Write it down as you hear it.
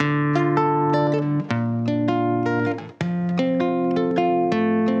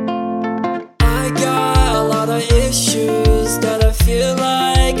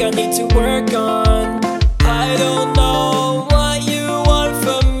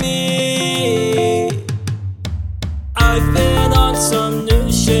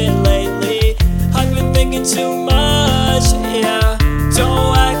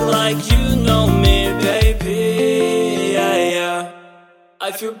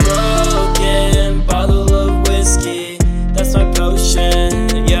feel broken, bottle of whiskey, that's my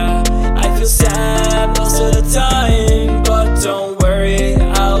potion, yeah. I feel sad most of the time, but don't worry,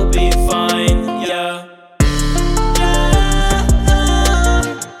 I'll be fine, yeah.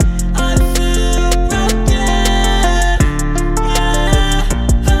 I feel broken, yeah.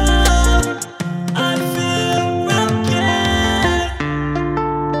 I feel broken.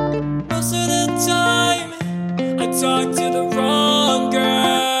 Most of the time I talk to the wrong girls,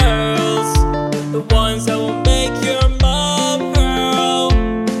 the ones that will make your mom hurl.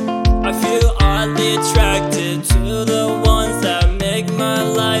 I feel oddly attracted to the ones that make my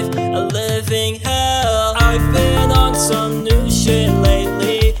life a living hell. I've been on some new shit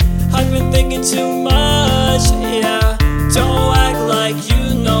lately, I've been thinking too much, yeah. Don't act like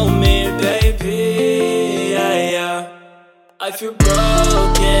you know me, baby, yeah. I feel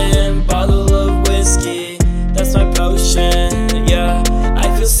broken, bottle of whiskey, that's my potion, yeah. I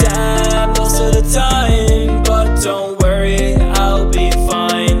feel sad most of the time, but don't